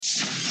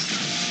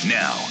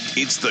Now,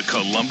 it's the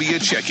Columbia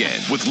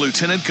Check-In with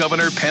Lieutenant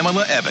Governor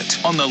Pamela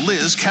Evette on the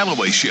Liz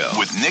Callaway Show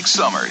with Nick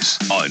Summers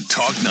on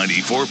Talk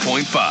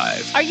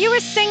 94.5. Are you a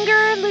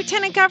singer,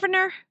 Lieutenant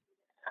Governor?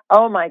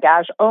 Oh my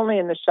gosh, only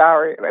in the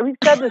shower. We've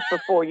said this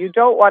before. You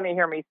don't want to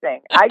hear me sing.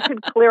 I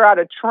could clear out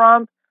a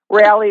Trump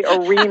rally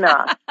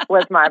arena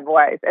with my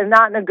voice, and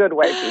not in a good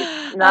way,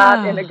 Pete.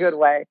 Not in a good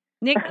way.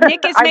 Nick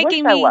is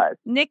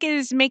Nick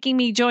is making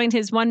me join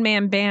his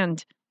one-man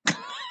band.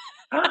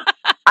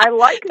 I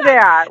like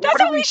that. That's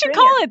what we should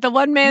call it, the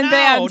one-man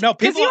band. No,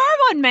 because you are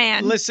one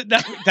man. Listen,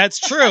 that's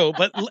true.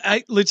 But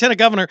Lieutenant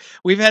Governor,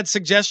 we've had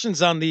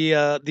suggestions on the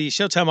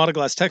Showtime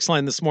Autoglass text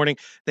line this morning.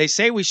 They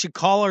say we should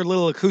call our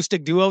little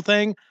acoustic duo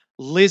thing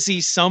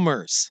Lizzie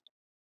Summers.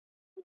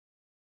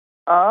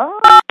 Oh,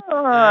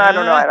 I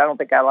don't know. I don't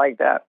think I like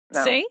that.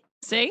 No.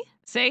 See?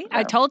 No.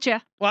 I told you.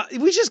 Well,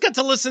 we just got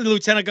to listen to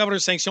Lieutenant Governor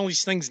saying she only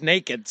sings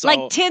naked. So.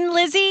 Like Tin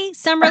Lizzie,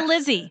 Summer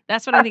Lizzie.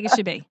 That's what I think it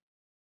should be.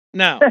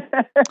 No.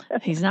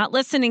 He's not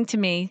listening to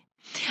me.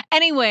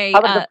 Anyway.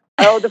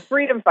 The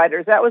freedom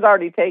fighters. That was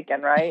already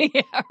taken, right?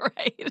 Yeah,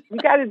 right. You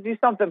got to do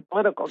something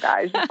political,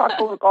 guys. You talk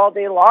political all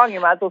day long. You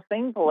might as well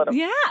sing political.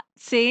 Yeah.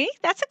 See?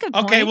 That's a good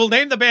point. Okay, we'll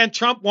name the band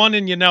Trump One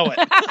and you know it.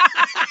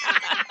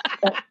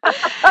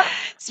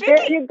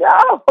 There you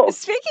go.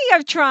 Speaking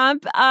of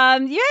Trump, you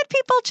had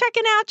people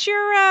checking out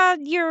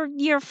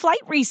your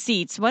flight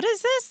receipts. What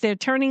is this? They're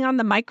turning on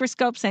the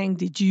microscope saying,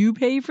 did you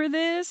pay for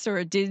this?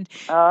 Or did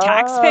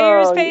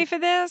taxpayers pay for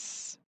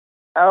this?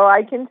 Oh,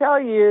 I can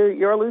tell you,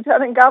 your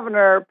lieutenant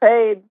governor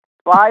paid,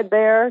 flied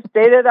there,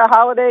 stayed at a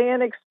Holiday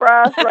Inn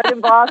Express right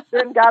in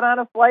Boston, got on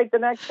a flight the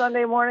next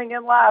Sunday morning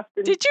and left.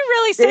 And did you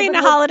really stay in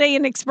a Holiday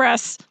Inn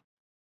Express?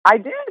 I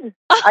did.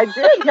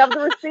 Have the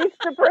receipts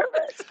to prove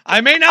it.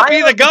 I may not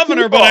be the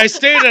governor, but I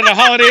stayed at a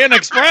Holiday Inn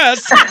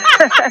Express.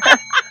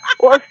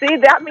 Well, see,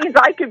 that means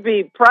I could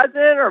be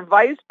president or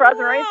vice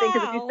president or anything.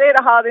 Because if you stay at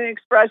a Holiday Inn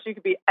Express, you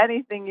could be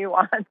anything you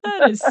want.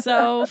 That is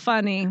so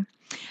funny.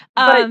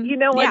 But you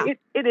know what? Yeah.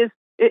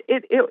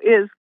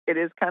 It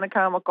is kind of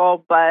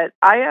comical. But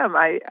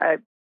I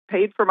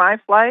paid for my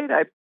flight.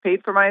 I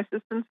paid for my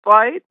assistant's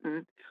flight,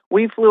 and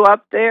we flew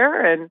up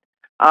there and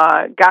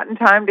got in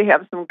time to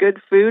have some good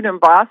food in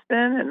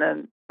Boston, and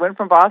then went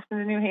from Boston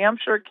to New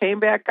Hampshire, came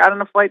back, got on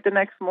a flight the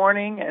next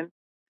morning, and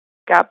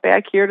got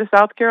back here to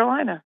South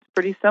Carolina. It's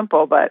pretty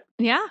simple, but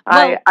yeah,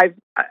 well,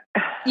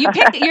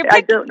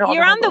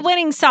 you're on the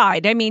winning. winning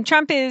side. I mean,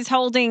 Trump is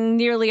holding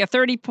nearly a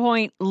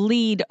 30-point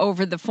lead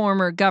over the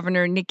former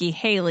governor, Nikki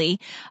Haley,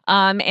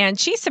 and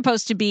she's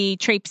supposed to be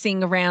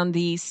traipsing around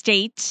the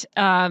state,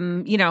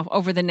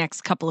 over the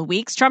next couple of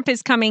weeks. Trump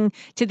is coming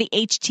to the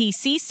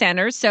HTC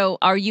Center, so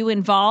are you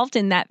involved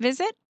in that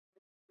visit?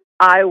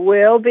 I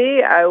will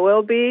be.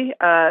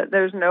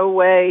 There's no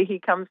way he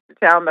comes to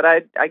town, but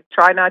I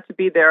try not to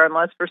be there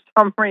unless for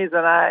some reason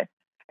I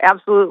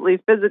absolutely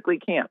physically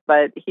can't.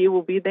 But he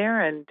will be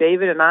there, and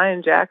David and I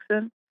and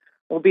Jackson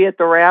will be at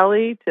the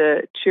rally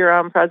to cheer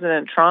on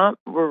President Trump.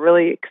 We're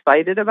really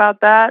excited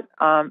about that.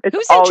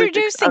 Who's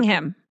introducing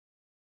him?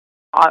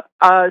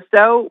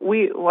 So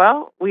we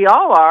all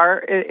are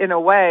in a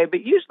way,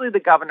 but usually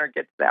the governor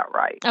gets that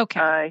right.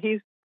 Okay.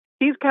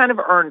 He's kind of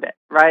earned it,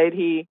 right?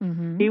 He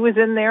was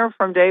in there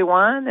from day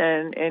one,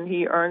 and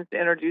he earns to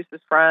introduce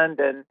his friend.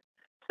 And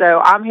so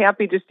I'm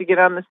happy just to get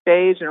on the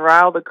stage and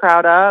rile the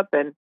crowd up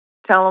and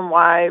tell them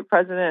why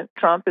President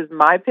Trump is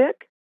my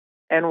pick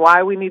and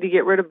why we need to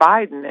get rid of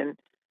Biden. And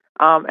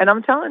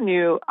I'm telling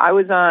you, I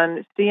was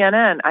on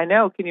CNN. I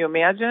know. Can you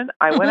imagine?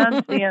 I went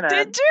on CNN.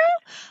 Did you?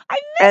 I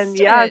missed and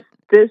yes,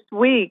 this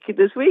week,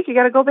 you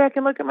got to go back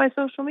and look at my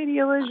social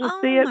media, Liz.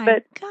 You'll see it.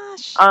 But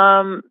gosh.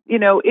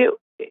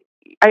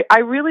 I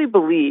really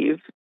believe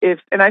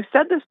and I've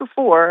said this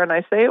before, and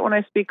I say it when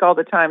I speak all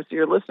the time, so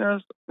your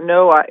listeners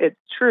know it's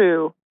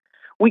true.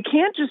 We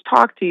can't just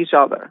talk to each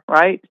other,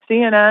 right?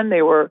 CNN,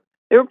 they were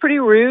pretty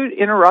rude,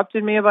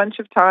 interrupted me a bunch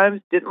of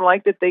times, didn't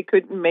like that they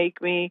couldn't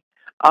make me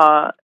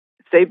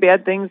say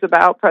bad things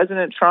about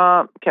President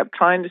Trump, kept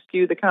trying to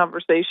skew the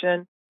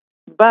conversation,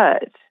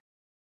 but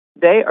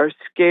they are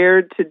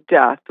scared to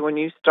death when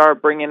you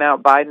start bringing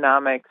out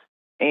Bidenomics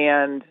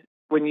and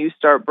when you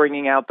start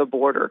bringing out the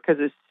border.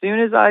 Because as soon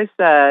as I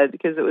said,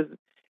 because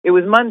it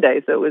was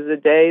Monday, so it was the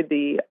day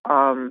the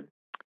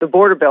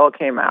border bill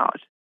came out,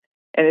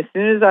 and as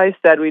soon as I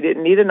said we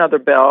didn't need another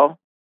bill,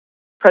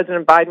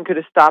 President Biden could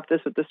have stopped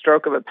this with the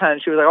stroke of a pen.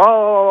 She was like,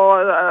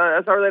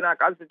 that's really not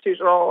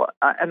constitutional.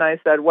 And I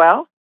said,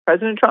 well,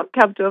 President Trump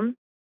kept him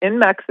in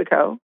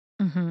Mexico,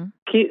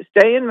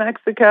 stay in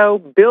Mexico,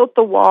 built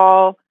the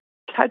wall,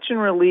 catch and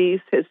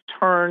release has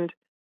turned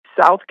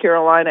South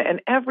Carolina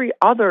and every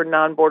other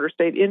non-border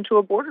state into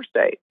a border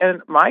state.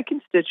 And my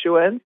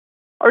constituents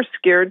are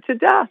scared to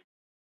death.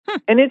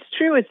 And it's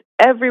true. It's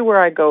everywhere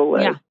I go,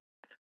 Liz. Yeah.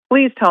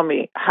 Please tell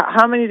me,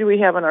 how many do we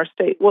have in our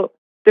state? Well,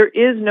 there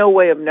is no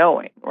way of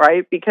knowing,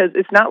 right? Because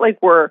it's not like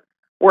we're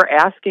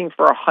asking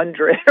for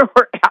 100 or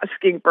we're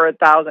asking for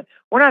 1,000.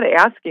 We're not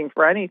asking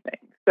for anything.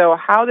 So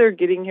how they're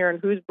getting here and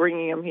who's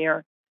bringing them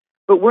here.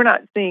 but we're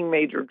not seeing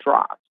major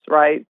drops,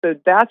 right? So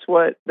that's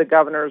what the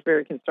governor is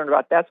very concerned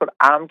about. That's what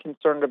I'm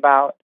concerned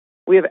about.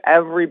 We have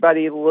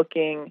everybody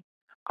looking.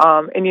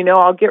 And,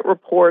 I'll get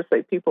reports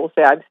like people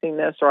say, I've seen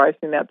this or I've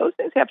seen that. Those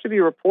things have to be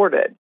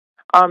reported.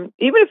 Even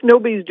if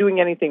nobody's doing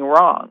anything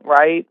wrong,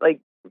 right? Like,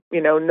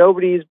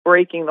 nobody's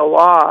breaking the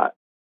law.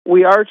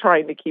 We are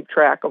trying to keep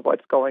track of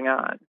what's going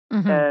on.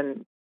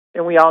 And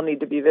we all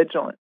need to be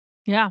vigilant.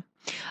 Yeah.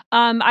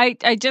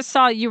 I just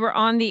saw you were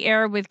on the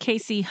air with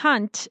Casey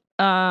Hunt.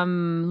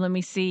 Let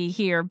me see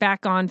here,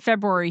 back on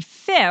February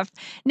 5th.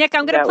 Nick,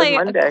 I'm going to play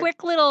a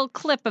quick little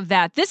clip of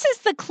that. This is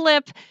the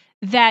clip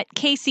that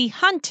Casey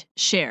Hunt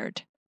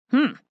shared.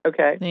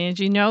 Okay. Did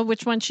you know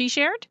which one she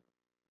shared?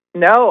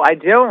 No, I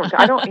don't.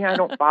 I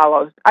don't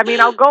follow. I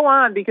mean, I'll go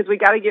on because we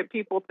got to get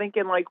people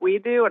thinking like we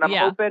do. And I'm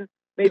hoping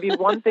maybe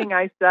one thing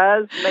I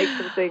says makes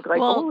them think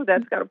like, oh,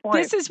 that's got a point.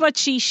 This is what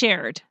she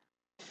shared.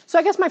 So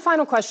I guess my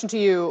final question to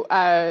you,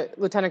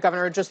 Lieutenant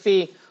Governor, would just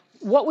be,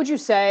 what would you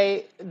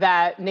say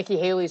that Nikki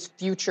Haley's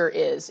future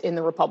is in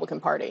the Republican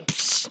Party?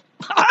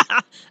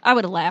 I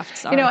would have laughed.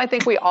 Sorry. I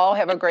think we all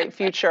have a great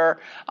future.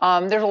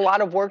 There's a lot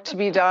of work to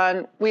be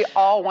done. We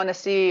all want to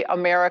see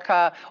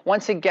America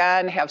once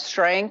again have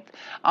strength.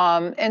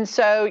 And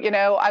so,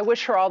 I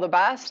wish her all the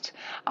best.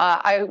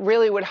 I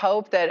really would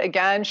hope that,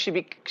 again,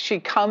 she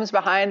comes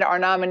behind our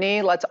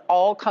nominee. Let's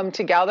all come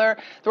together.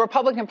 The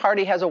Republican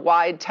Party has a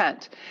wide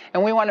tent,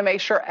 and we want to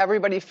make sure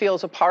everybody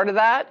feels a part of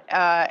that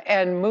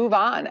and move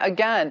on.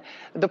 Again,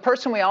 the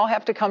person we all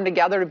have to come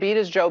together to beat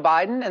is Joe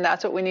Biden, and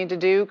that's what we need to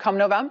do come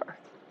November.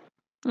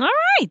 All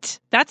right.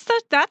 That's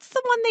the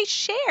one they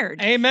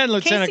shared. Amen,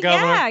 Lieutenant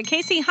Governor. Yeah,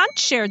 Casey Hunt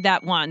shared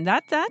that one.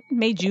 That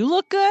made you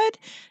look good.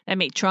 That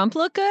made Trump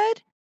look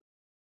good.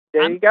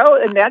 There you go.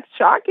 And that's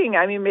shocking.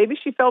 I mean, maybe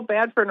she felt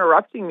bad for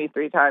interrupting me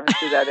 3 times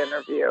through that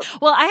interview.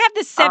 Well, I have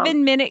the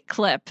 7-minute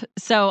clip,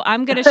 so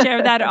I'm going to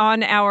share that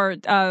on our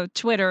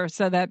Twitter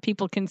so that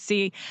people can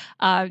see.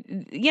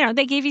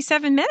 They gave you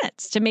 7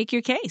 minutes to make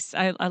your case.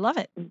 I love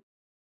it.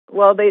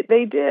 Well,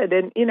 they did.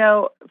 And,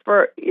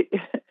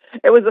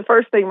 it was the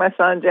first thing my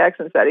son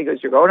Jackson said. He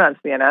goes, "You're going on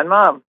CNN,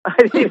 Mom." I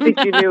didn't think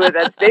you knew what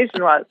that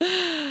station was.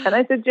 And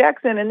I said,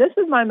 "Jackson," and this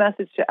is my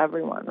message to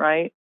everyone,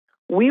 right?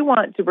 We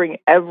want to bring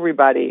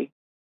everybody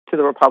to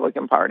the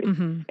Republican Party.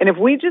 And if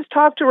we just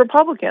talk to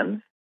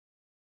Republicans,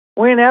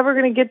 we're never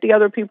going to get the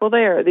other people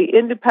there. The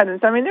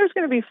independents, I mean, there's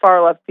going to be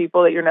far left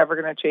people that you're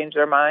never going to change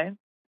their mind.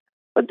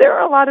 But there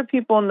are a lot of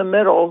people in the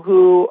middle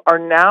who are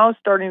now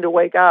starting to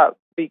wake up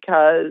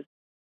because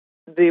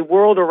the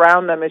world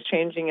around them is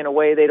changing in a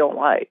way they don't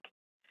like.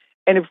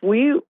 And if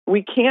we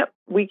can't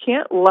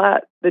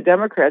let the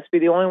Democrats be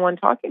the only one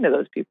talking to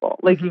those people.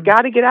 Like, you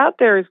got to get out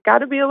there. It's got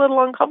to be a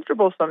little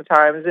uncomfortable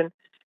sometimes, and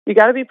you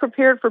got to be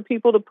prepared for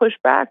people to push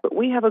back. But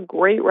we have a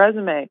great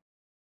resume.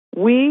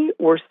 We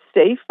were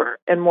safer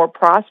and more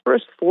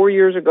prosperous 4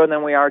 years ago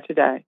than we are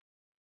today.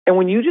 And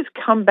when you just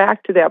come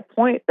back to that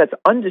point that's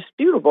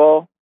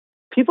undisputable,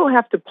 people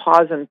have to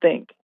pause and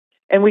think.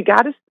 And we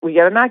got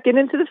to not get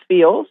into the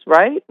feels,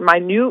 right? My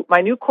new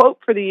quote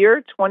for the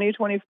year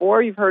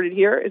 2024, you've heard it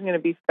here, is going to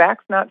be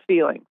facts, not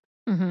feelings.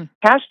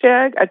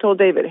 Hashtag, I told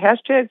David,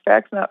 hashtag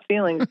facts, not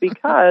feelings,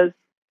 because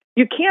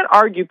you can't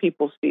argue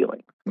people's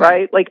feelings,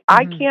 right? Like,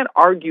 I can't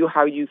argue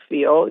how you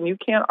feel, and you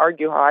can't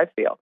argue how I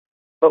feel,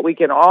 but we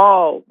can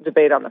all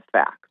debate on the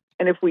facts.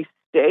 And if we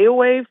stay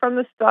away from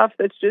the stuff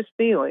that's just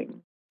feelings,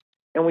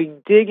 and we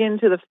dig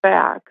into the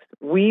facts,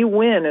 we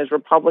win as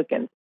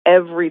Republicans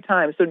every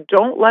time. So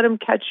don't let them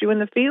catch you in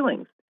the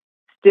feelings.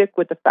 Stick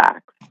with the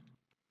facts.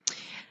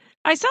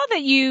 I saw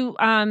that you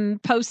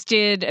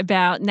posted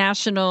about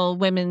National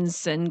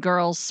Women's and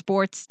Girls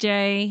Sports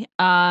Day.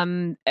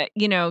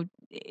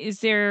 Is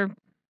there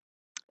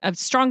a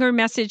stronger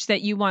message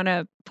that you want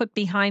to put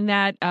behind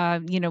that?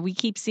 We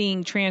keep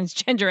seeing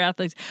transgender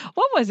athletes.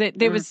 What was it?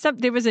 There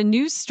was a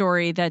news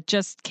story that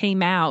just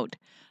came out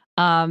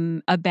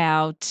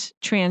about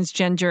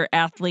transgender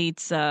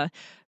athletes.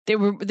 There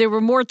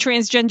were more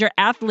transgender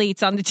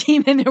athletes on the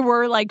team than there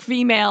were like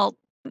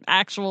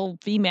actual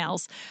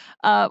females.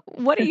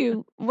 What do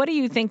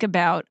you think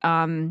about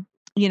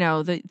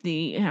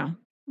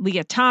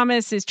Leah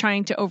Thomas is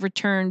trying to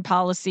overturn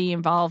policy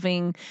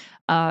involving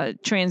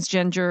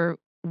transgender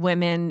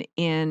women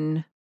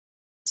in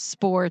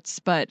sports,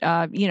 but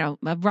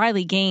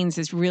Riley Gaines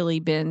has really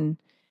been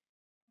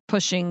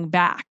pushing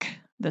back,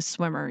 the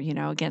swimmer,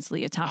 against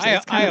Leah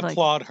Thomas. I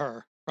applaud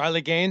her.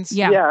 Riley Gaines?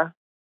 Yeah.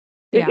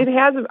 It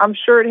hasn't. I'm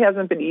sure it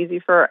hasn't been easy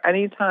for her.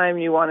 Anytime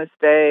you want to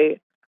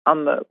stay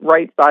on the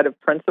right side of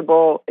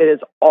principle, it is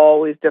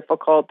always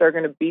difficult. They're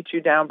going to beat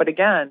you down. But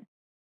again,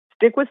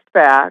 stick with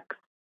facts,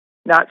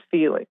 not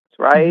feelings,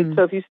 right?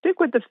 So if you stick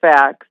with the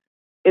facts,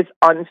 it's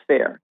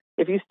unfair.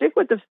 If you stick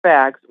with the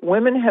facts,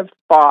 women have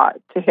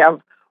fought to have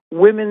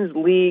women's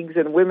leagues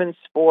and women's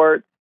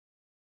sports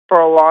for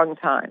a long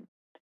time.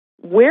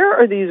 Where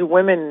are these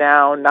women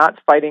now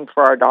not fighting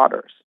for our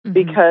daughters?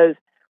 Because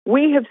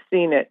we have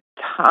seen it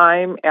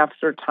time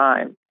after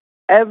time.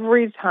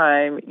 Every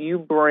time you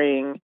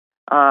bring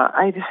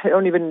I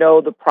don't even know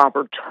the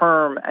proper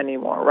term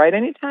anymore, right?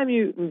 Anytime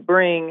you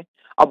bring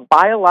a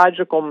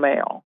biological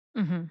male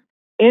Mm-hmm.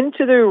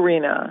 into the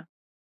arena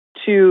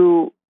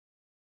to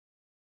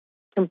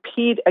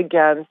compete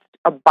against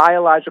a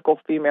biological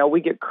female,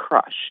 we get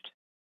crushed.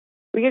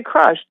 We get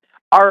crushed.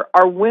 Are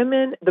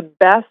women the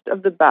best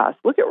of the best?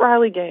 Look at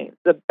Riley Gaines,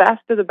 the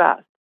best of the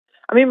best.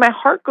 I mean, my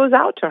heart goes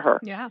out to her.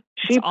 Yeah,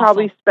 She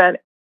probably spent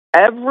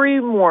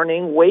every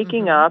morning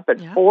waking up at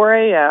 4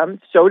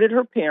 a.m., so did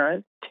her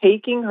parents,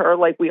 taking her,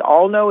 like we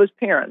all know as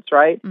parents,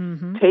 right?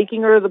 Mm-hmm.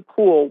 Taking her to the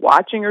pool,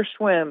 watching her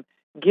swim,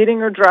 getting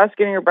her dressed,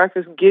 getting her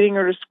breakfast, getting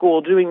her to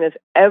school, doing this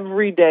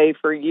every day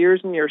for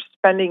years and years,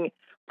 spending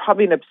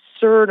probably an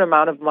absurd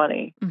amount of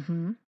money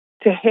Mm-hmm.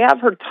 to have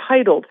her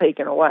title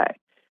taken away.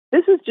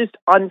 This is just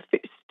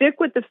unfair. Stick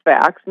with the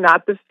facts,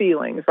 not the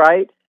feelings,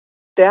 right?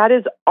 That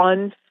is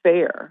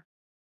unfair.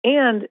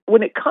 And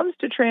when it comes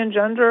to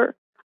transgender,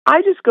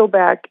 I just go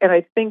back and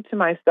I think to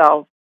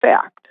myself,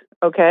 fact,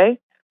 okay?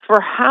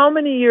 For how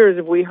many years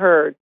have we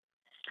heard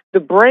the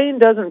brain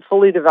doesn't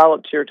fully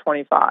develop till you're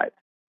 25?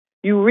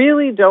 You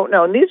really don't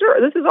know. And this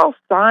is all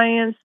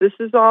science, this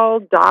is all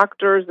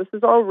doctors, this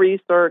is all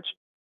research.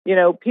 You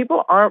know,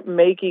 people aren't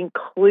making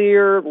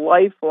clear,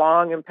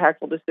 lifelong,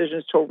 impactful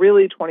decisions till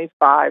really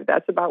 25.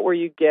 That's about where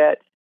you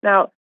get.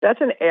 Now, that's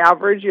an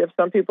average. You have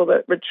some people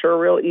that mature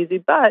real easy.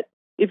 But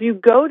if you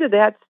go to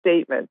that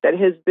statement that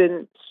has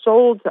been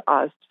sold to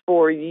us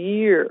for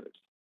years,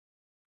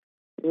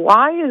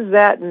 why is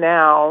that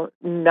now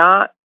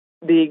not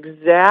the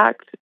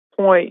exact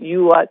point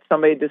you let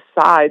somebody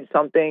decide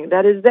something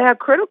that is that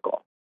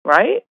critical,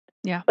 right?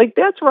 Yeah. Like,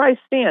 that's where I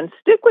stand.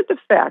 Stick with the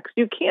facts.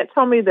 You can't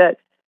tell me that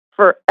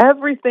for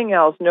everything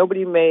else,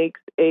 nobody makes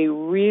a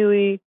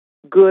really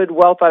good,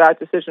 well-thought-out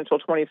decision until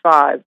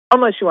 25,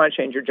 unless you want to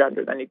change your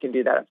gender. Then you can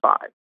do that at 5.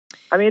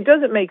 I mean, it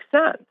doesn't make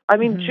sense. I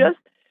mean, just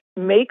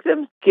make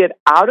them get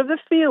out of the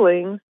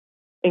feelings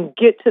and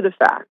get to the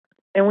facts.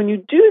 And when you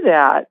do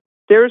that,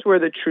 there's where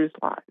the truth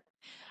lies.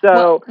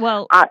 So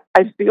I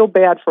feel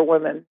bad for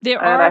women, and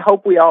I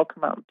hope we all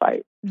come out and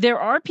fight. There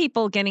are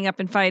people getting up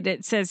and fight.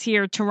 It says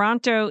here,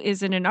 Toronto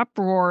is in an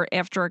uproar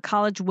after a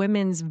college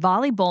women's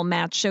volleyball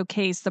match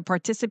showcased the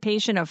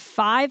participation of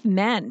 5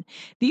 men.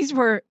 These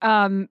were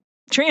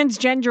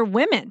transgender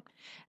women.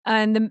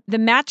 And the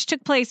match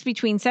took place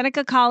between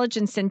Seneca College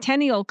and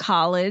Centennial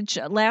College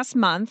last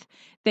month.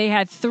 They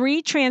had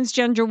 3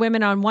 transgender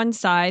women on one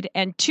side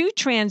and 2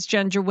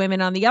 transgender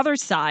women on the other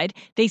side.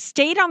 They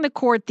stayed on the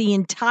court the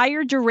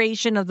entire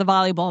duration of the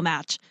volleyball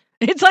match.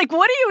 It's like,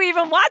 what are you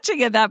even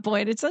watching at that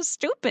point? It's so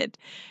stupid.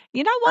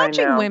 You're not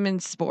watching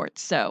women's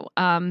sports. So,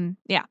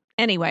 yeah.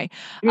 Anyway,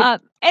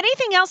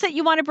 anything else that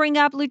you want to bring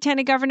up,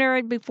 Lieutenant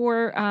Governor,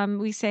 before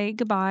we say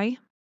goodbye?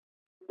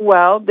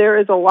 Well, there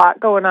is a lot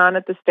going on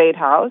at the State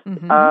House,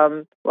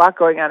 a lot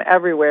going on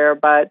everywhere,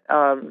 but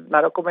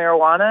medical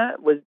marijuana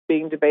was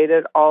being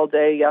debated all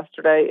day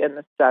yesterday in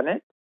the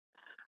Senate.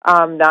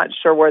 I'm not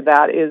sure where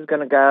that is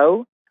going to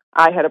go.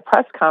 I had a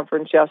press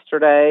conference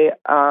yesterday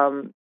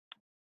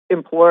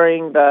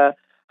imploring the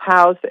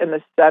House and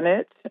the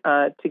Senate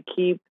to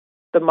keep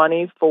the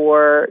money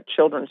for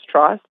Children's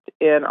Trust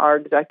in our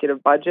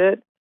executive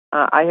budget.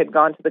 I had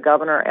gone to the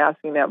governor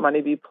asking that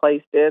money be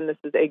placed in. This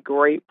is a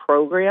great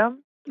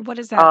program. What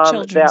is that,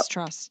 Children's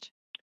Trust?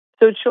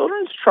 So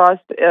Children's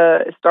Trust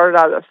started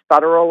out at a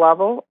federal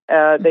level.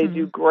 They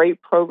do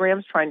great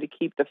programs trying to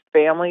keep the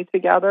family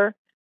together.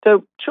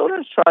 So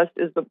Children's Trust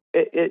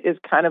is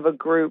kind of a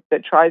group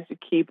that tries to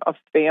keep a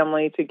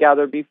family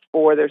together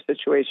before their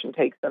situation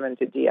takes them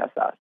into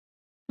DSS.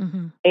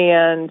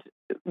 And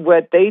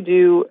what they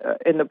do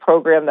in the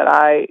program that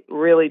I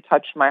really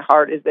touched my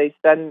heart is they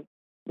send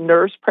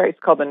it's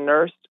called the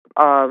Nurse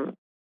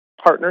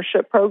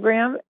Partnership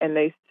Program, and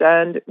they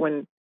send,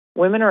 when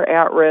women are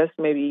at risk,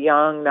 maybe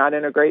young, not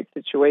in a great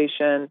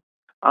situation,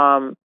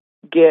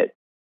 get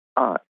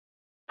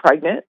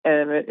pregnant,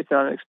 and it's an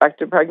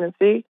unexpected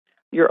pregnancy,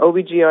 your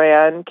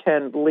OBGYN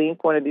can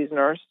link one of these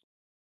nurses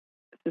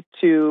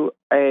to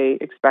a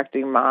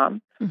expecting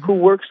mom who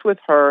works with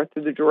her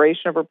through the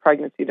duration of her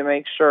pregnancy to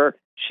make sure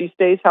she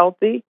stays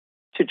healthy,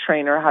 to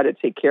train her how to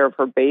take care of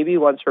her baby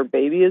once her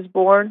baby is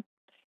born.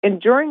 And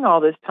during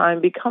all this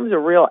time becomes a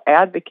real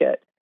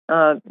advocate.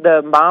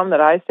 The mom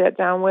that I sat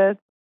down with,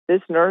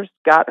 this nurse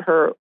got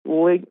her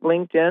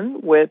linked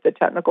in with the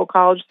technical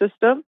college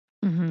system,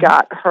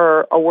 got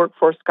her a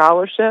workforce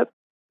scholarship.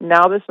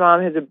 Now this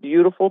mom has a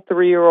beautiful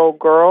 3-year-old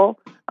girl.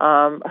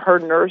 Her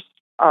nurse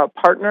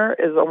partner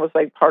is almost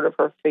like part of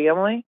her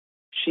family.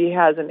 She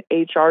has an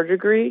HR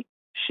degree.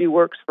 She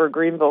works for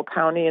Greenville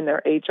County in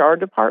their HR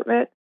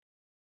department.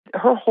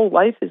 Her whole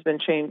life has been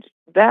changed.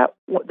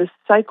 The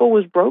cycle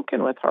was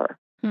broken with her.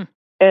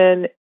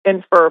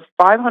 And for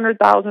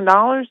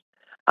 $500,000,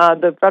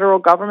 the federal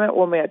government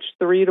will match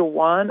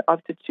 3-to-1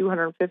 up to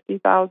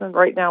 $250,000.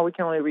 Right now, we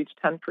can only reach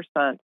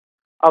 10%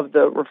 of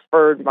the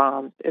referred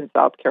moms in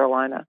South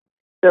Carolina.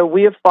 So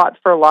we have fought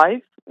for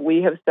life.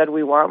 We have said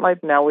we want life.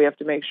 Now we have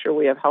to make sure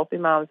we have healthy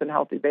moms and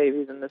healthy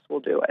babies, and this will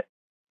do it.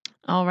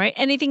 All right.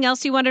 Anything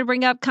else you wanted to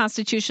bring up?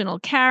 Constitutional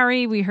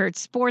carry. We heard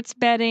sports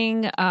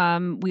betting.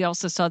 We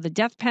also saw the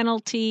death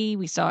penalty.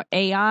 We saw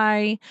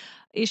AI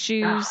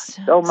issues.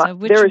 So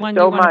which one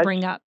do you want to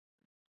bring up?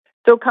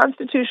 So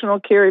constitutional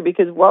carry,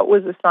 because what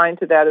was assigned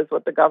to that is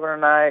what the governor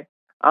and I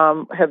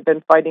have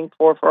been fighting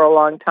for a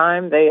long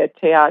time. They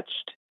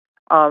attached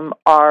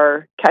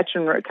our catch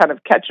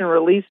and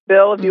release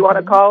bill, if you want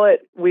to call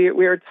it. We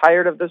are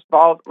tired of this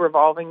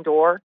revolving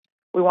door.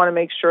 We want to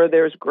make sure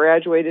there's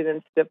graduated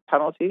and stiff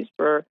penalties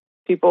for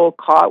people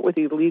caught with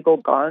illegal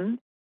guns.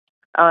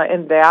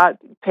 And that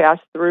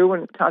passed through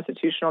when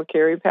constitutional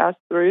carry passed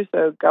through.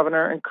 So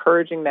governor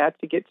encouraging that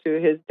to get to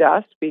his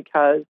desk,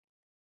 because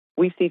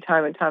we see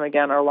time and time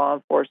again our law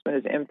enforcement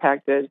is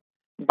impacted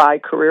by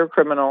career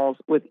criminals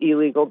with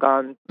illegal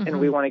guns, and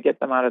we want to get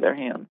them out of their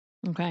hands.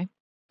 Okay.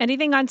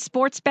 Anything on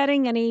sports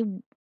betting? Any,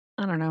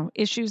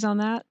 issues on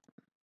that?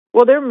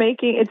 Well,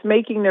 it's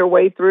making their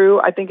way through.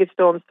 I think it's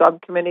still in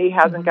subcommittee,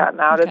 hasn't gotten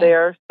out of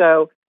there.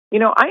 So,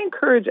 I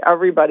encourage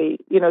everybody,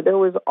 there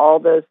was all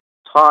this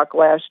talk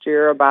last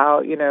year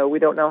about, we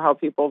don't know how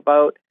people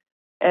vote.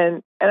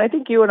 And I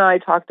think you and I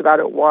talked about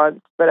it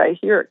once, but I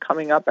hear it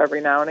coming up every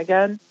now and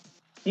again.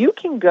 You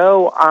can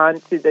go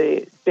onto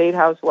the State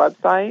House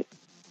website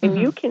and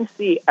you can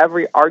see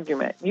every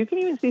argument. You can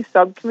even see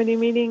subcommittee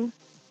meetings.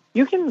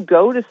 You can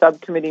go to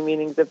subcommittee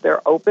meetings if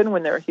they're open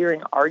when they're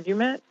hearing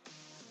argument.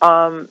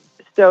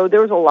 So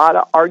there was a lot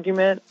of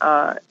argument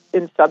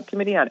in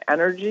subcommittee on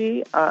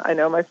energy. I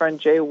know my friend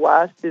Jay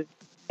West is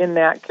in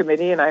that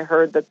committee, and I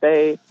heard that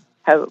they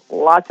have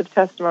lots of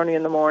testimony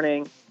in the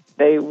morning.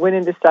 They went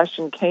into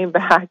session, came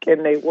back,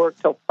 and they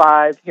worked till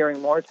 5,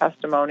 hearing more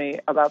testimony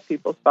about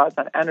people's thoughts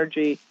on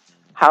energy.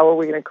 How are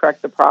we going to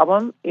correct the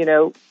problem?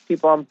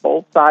 People on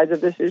both sides of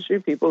this issue,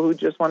 people who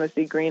just want to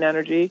see green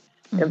energy,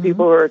 and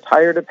people who are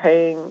tired of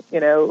paying,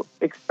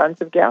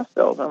 expensive gas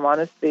bills and want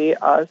to see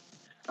us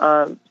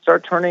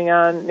start turning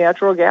on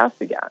natural gas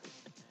again.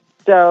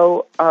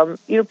 So,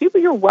 people,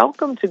 you're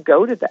welcome to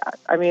go to that.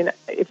 I mean,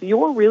 if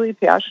you're really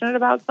passionate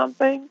about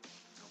something,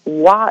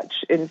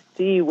 watch and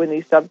see when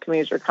these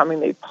subcommittees are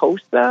coming. They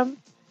post them.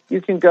 You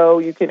can go,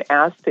 you can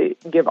ask to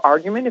give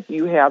argument if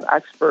you have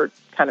expert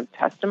kind of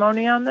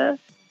testimony on this.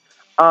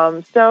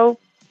 So,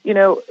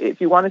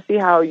 if you want to see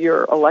how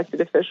your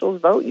elected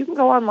officials vote, you can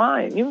go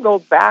online. You can go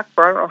back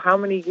for I don't know how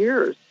many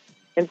years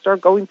and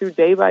start going through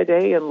day by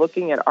day and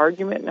looking at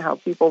argument and how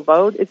people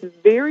vote. It's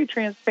very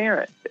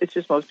transparent. It's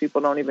just most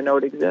people don't even know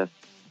it exists.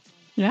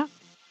 Yeah.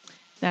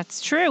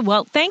 That's true.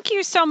 Well, thank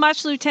you so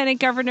much, Lieutenant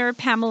Governor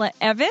Pamela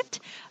Evette.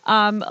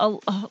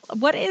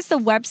 What is the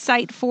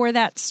website for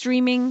that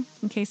streaming,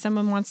 in case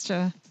someone wants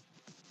to?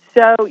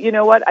 So, you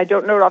know what? I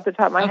don't know it off the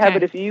top of my head,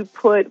 but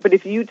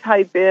if you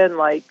type in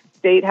like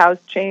State House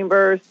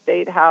Chamber,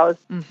 State House,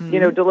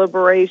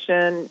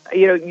 deliberation,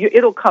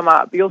 it'll come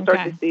up. You'll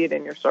start to see it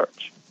in your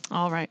search.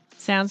 All right.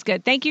 Sounds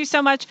good. Thank you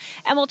so much.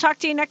 And we'll talk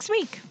to you next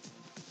week.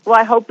 Well,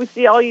 I hope we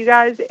see all you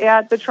guys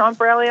at the Trump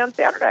rally on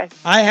Saturday.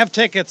 I have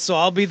tickets, so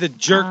I'll be the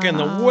jerk in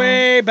the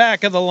way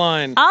back of the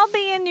line. I'll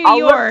be in New York.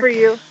 I'll look for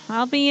you.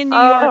 I'll be in New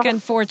York,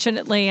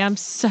 unfortunately. I'm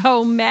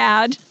so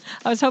mad.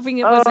 I was hoping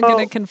it wasn't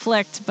going to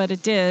conflict, but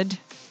it did.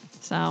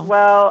 So.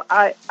 Well,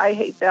 I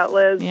hate that,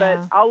 Liz,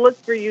 but I'll look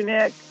for you,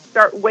 Nick.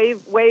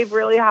 Wave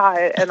really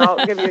high, and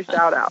I'll give you a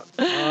shout out.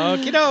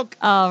 Okie doke.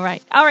 All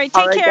right. Take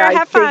care. Guys,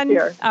 have fun. Take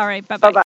care. All right. Bye-bye.